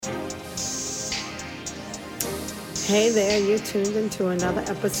Hey there, you tuned into another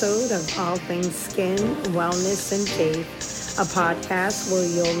episode of All Things Skin, Wellness, and Faith, a podcast where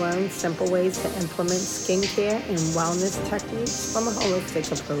you'll learn simple ways to implement skincare and wellness techniques from a holistic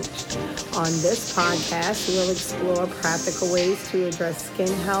approach. On this podcast, we'll explore practical ways to address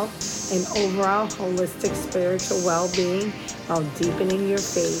skin health and overall holistic spiritual well-being while deepening your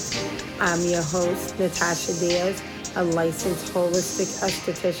faith. I'm your host, Natasha Diaz, a licensed holistic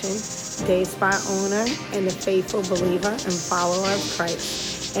esthetician, day spa owner, and a faithful believer and follower of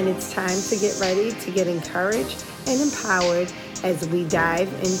Christ. And it's time to get ready to get encouraged and empowered as we dive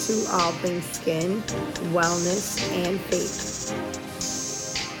into all things skin, wellness, and faith.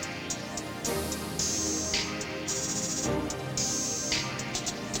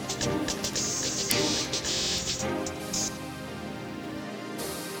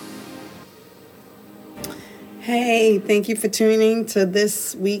 Hey, thank you for tuning to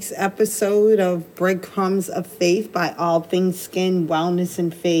this week's episode of Breadcrumbs of Faith by All Things Skin, Wellness,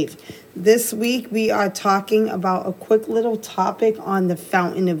 and Faith. This week we are talking about a quick little topic on the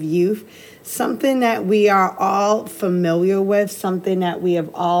fountain of youth, something that we are all familiar with, something that we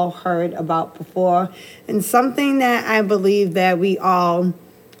have all heard about before, and something that I believe that we all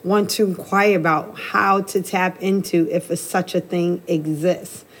want to inquire about how to tap into if such a thing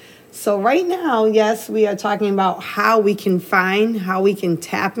exists. So right now, yes, we are talking about how we can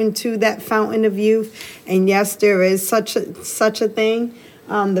tap into that fountain of youth. And yes, there is such a thing.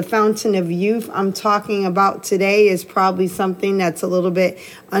 The fountain of youth I'm talking about today is probably something that's a little bit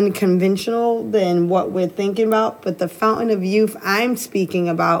unconventional than what we're thinking about. But the fountain of youth I'm speaking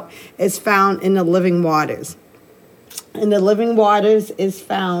about is found in the living waters. And the living waters is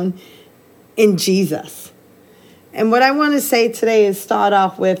found in Jesus. And what I want to say today is start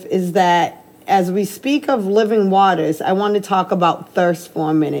off with is that as we speak of living waters, I want to talk about thirst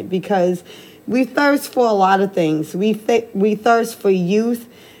for a minute, because we thirst for a lot of things. We thirst for youth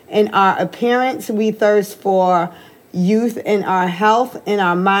in our appearance. We thirst for youth in our health, in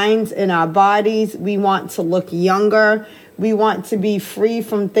our minds, in our bodies. We want to look younger. We want to be free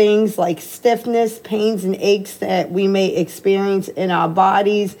from things like stiffness, pains, and aches that we may experience in our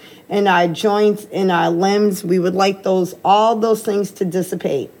bodies, in our joints, in our limbs. We would like all those things to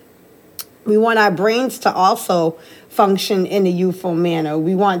dissipate. We want our brains to also function in a youthful manner.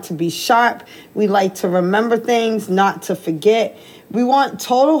 We want to be sharp. We like to remember things, not to forget. We want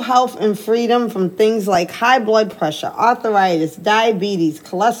total health and freedom from things like high blood pressure, arthritis, diabetes,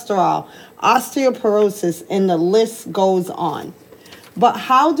 cholesterol, osteoporosis, and the list goes on. But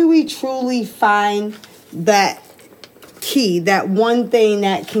how do we truly find that key, that one thing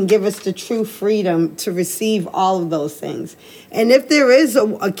that can give us the true freedom to receive all of those things? And if there is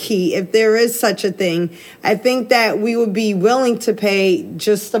a key, if there is such a thing, I think that we would be willing to pay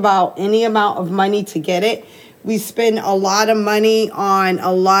just about any amount of money to get it. We spend a lot of money on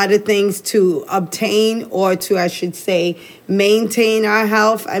a lot of things to obtain, or to, I should say, maintain our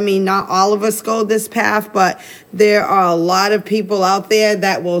health. I mean, not all of us go this path, but there are a lot of people out there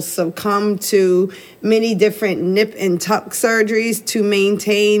that will succumb to many different nip and tuck surgeries to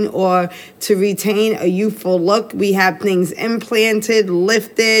maintain or to retain a youthful look. We have things implanted,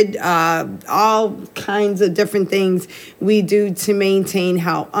 lifted, all kinds of different things we do to maintain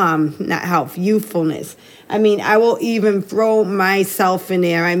youthfulness. I mean, I will even throw myself in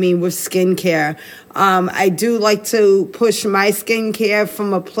there. I mean, with skincare, I do like to push my skincare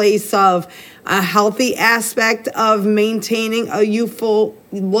from a place of a healthy aspect of maintaining a youthful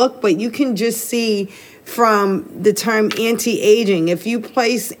look, but you can just see from the term anti-aging. If you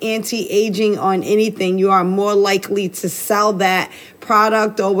place anti-aging on anything, you are more likely to sell that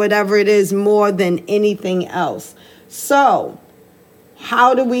product or whatever it is more than anything else. So,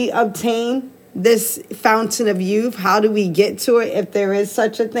 how do we obtain this fountain of youth? How do we get to it if there is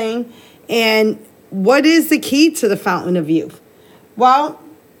such a thing? And what is the key to the fountain of youth? Well,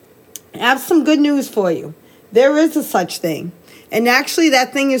 I have some good news for you. There is a such thing. And actually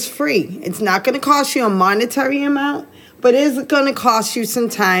that thing is free. It's not going to cost you a monetary amount, but it is going to cost you some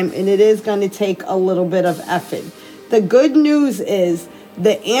time, and it is going to take a little bit of effort. The good news is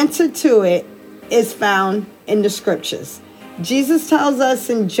the answer to it is found in the scriptures. Jesus tells us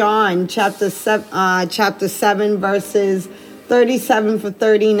in John chapter 7, verses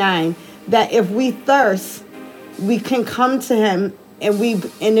 37-39, that if we thirst, we can come to him,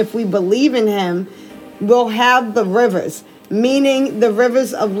 and if we believe in him, we'll have the rivers, meaning the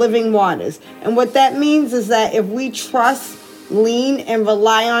rivers of living waters. And what that means is that if we trust, lean, and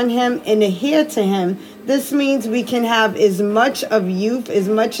rely on him and adhere to him, this means we can have as much of youth, as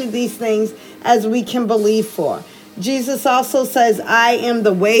much of these things as we can believe for. Jesus also says, I am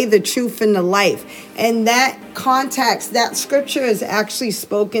the way, the truth, and the life. And that context, that scripture is actually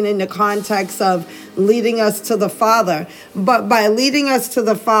spoken in the context of leading us to the Father. But by leading us to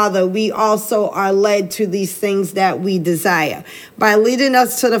the Father, we also are led to these things that we desire. By leading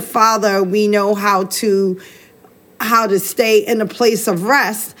us to the Father, we know how to stay in a place of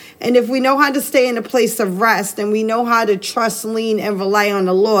rest. And if we know how to stay in a place of rest and we know how to trust, lean, and rely on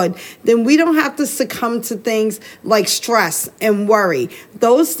the Lord, then we don't have to succumb to things like stress and worry.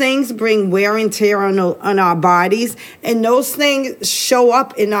 Those things bring wear and tear on our bodies, and those things show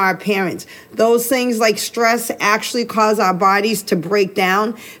up in our appearance. Those things like stress actually cause our bodies to break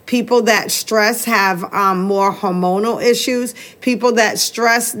down. People that stress have more hormonal issues. People that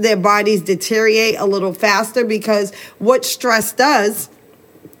stress, their bodies deteriorate a little faster, because what stress does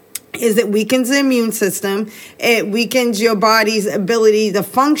is it weakens the immune system, it weakens your body's ability to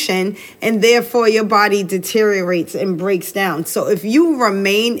function, and therefore your body deteriorates and breaks down. So if you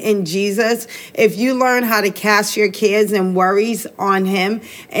remain in Jesus, if you learn how to cast your cares and worries on Him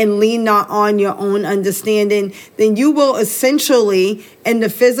and lean not on your own understanding, then you will essentially, in the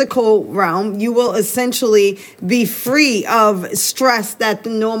physical realm, you will essentially be free of stress that the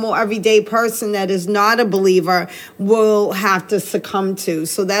normal everyday person that is not a believer will have to succumb to.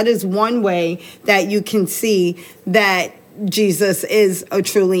 So that is one way that you can see that Jesus is a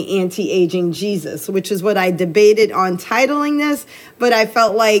truly anti-aging Jesus, which is what I debated on titling this, but I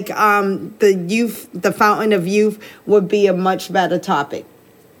felt like the fountain of youth would be a much better topic.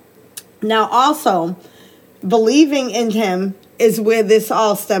 Now also, believing in Him is where this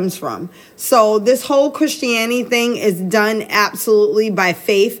all stems from. So this whole Christianity thing is done absolutely by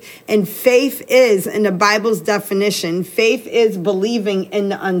faith. And faith is, in the Bible's definition, faith is believing in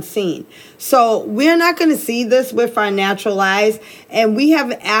the unseen. So we're not going to see this with our natural eyes. And we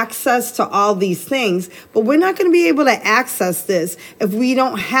have access to all these things. But we're not going to be able to access this if we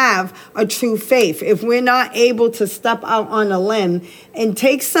don't have a true faith. If we're not able to step out on a limb and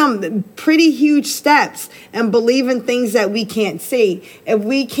take some pretty huge steps and believe in things that we can't see. If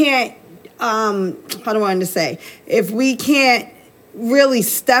we can't, if we can't really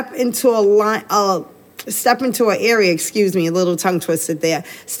step into a area, a little tongue twisted there,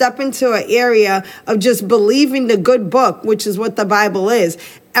 step into an area of just believing the good book, which is what the Bible is.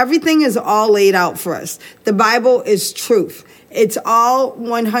 Everything is all laid out for us. The Bible is truth. It's all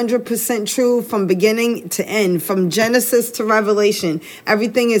 100% true from beginning to end, from Genesis to Revelation.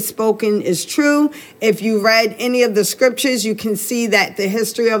 Everything is spoken is true. If you read any of the scriptures, you can see that the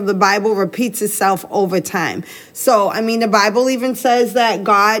history of the Bible repeats itself over time. So, the Bible even says that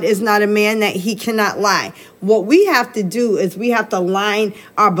God is not a man that He cannot lie. What we have to do is we have to line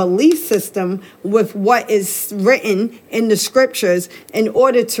our belief system with what is written in the scriptures in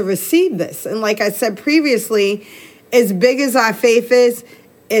order to receive this. And like I said previously, as big as our faith is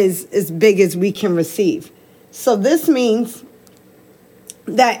as big as we can receive. So this means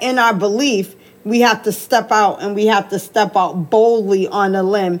that in our belief, we have to step out, and we have to step out boldly on a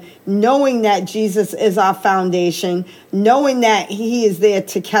limb, knowing that Jesus is our foundation, knowing that He is there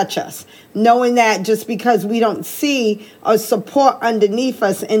to catch us, knowing that just because we don't see a support underneath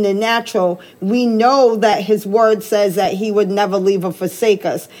us in the natural, we know that His word says that He would never leave or forsake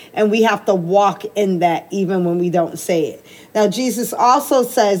us, and we have to walk in that even when we don't say it. Now, Jesus also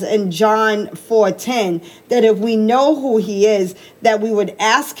says in John 4:10 that if we know who He is, that we would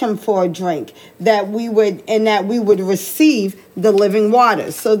ask Him for a drink, that we would receive the living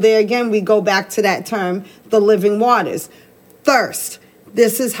waters. So there again, we go back to that term, the living waters. Thirst.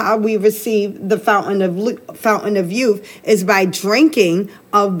 This is how we receive the fountain of youth, is by drinking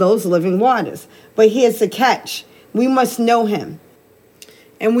of those living waters. But here's the catch. We must know Him.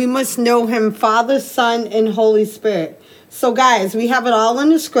 And we must know Him, Father, Son, and Holy Spirit. So guys, we have it all in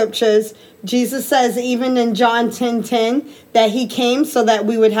the scriptures. Jesus says even in John 10:10 that He came so that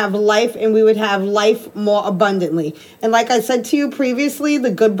we would have life, and we would have life more abundantly. And like I said to you previously, the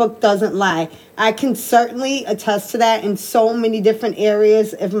good book doesn't lie. I can certainly attest to that in so many different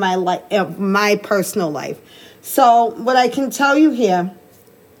areas of my life, of my personal life. So what I can tell you here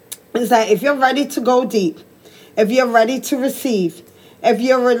is that if you're ready to go deep, if you're ready to receive, if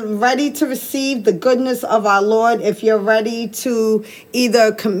you're ready to receive the goodness of our Lord, if you're ready to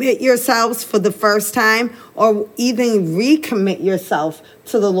either commit yourselves for the first time or even recommit yourself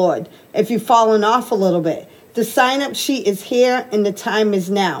to the Lord, if you've fallen off a little bit, the sign-up sheet is here and the time is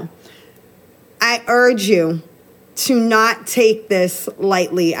now. I urge you to not take this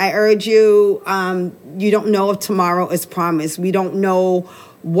lightly. I urge you, you don't know if tomorrow is promised. We don't know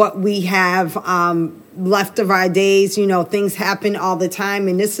what we have left of our days. Things happen all the time,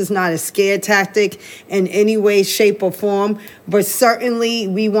 and this is not a scare tactic in any way, shape, or form. But certainly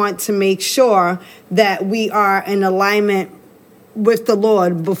we want to make sure that we are in alignment with the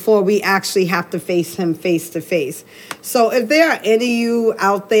Lord before we actually have to face him face to face. So if there are any of you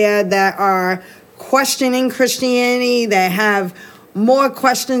out there that are questioning Christianity, that have more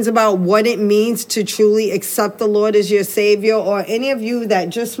questions about what it means to truly accept the Lord as your Savior, or any of you that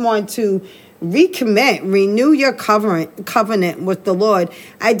just want to renew your covenant with the Lord,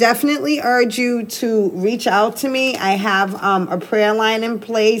 I definitely urge you to reach out to me. I have a prayer line in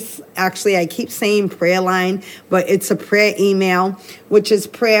place. Actually, I keep saying prayer line, but it's a prayer email, which is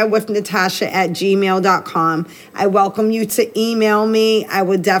prayerwithnatasha@gmail.com. I welcome you to email me. I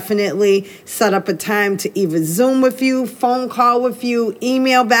would definitely set up a time to either Zoom with you, phone call with you,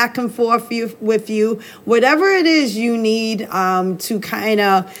 email back and forth with you, whatever it is you need to kind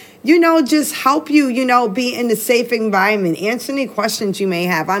of just help you, be in a safe environment. Answer any questions you may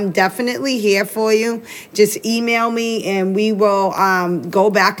have. I'm definitely here for you. Just email me and we will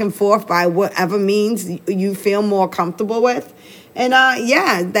go back and forth by whatever means you feel more comfortable with. And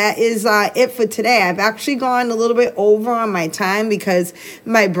that is it for today. I've actually gone a little bit over on my time because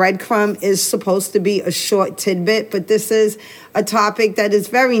my breadcrumb is supposed to be a short tidbit, but this is a topic that is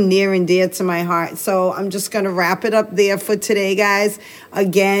very near and dear to my heart. So I'm just going to wrap it up there for today, guys.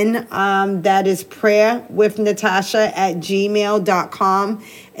 Again, that is prayerwithnatasha@gmail.com.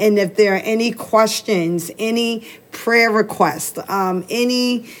 And if there are any questions, any prayer requests,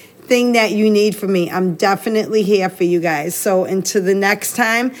 anything that you need from me, I'm definitely here for you guys. So until the next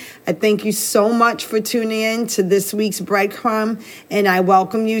time, I thank you so much for tuning in to this week's breadcrumb, and I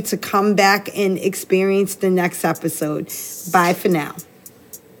welcome you to come back and experience the next episode. Bye for now.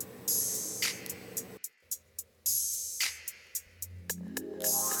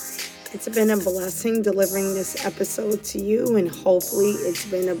 It's been a blessing delivering this episode to you, and hopefully it's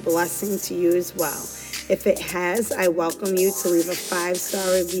been a blessing to you as well. If it has, I welcome you to leave a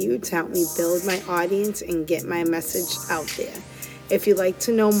 5-star review to help me build my audience and get my message out there. If you'd like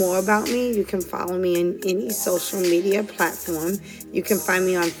to know more about me, you can follow me in any social media platform. You can find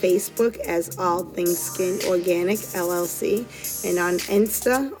me on Facebook as All Things Skin Organic LLC, and on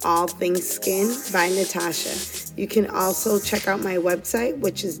Insta, All Things Skin by Natasha. You can also check out my website,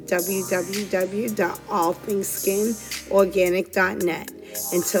 which is www.allthingskinorganic.net.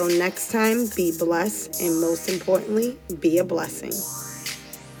 Until next time, be blessed, and most importantly, be a blessing.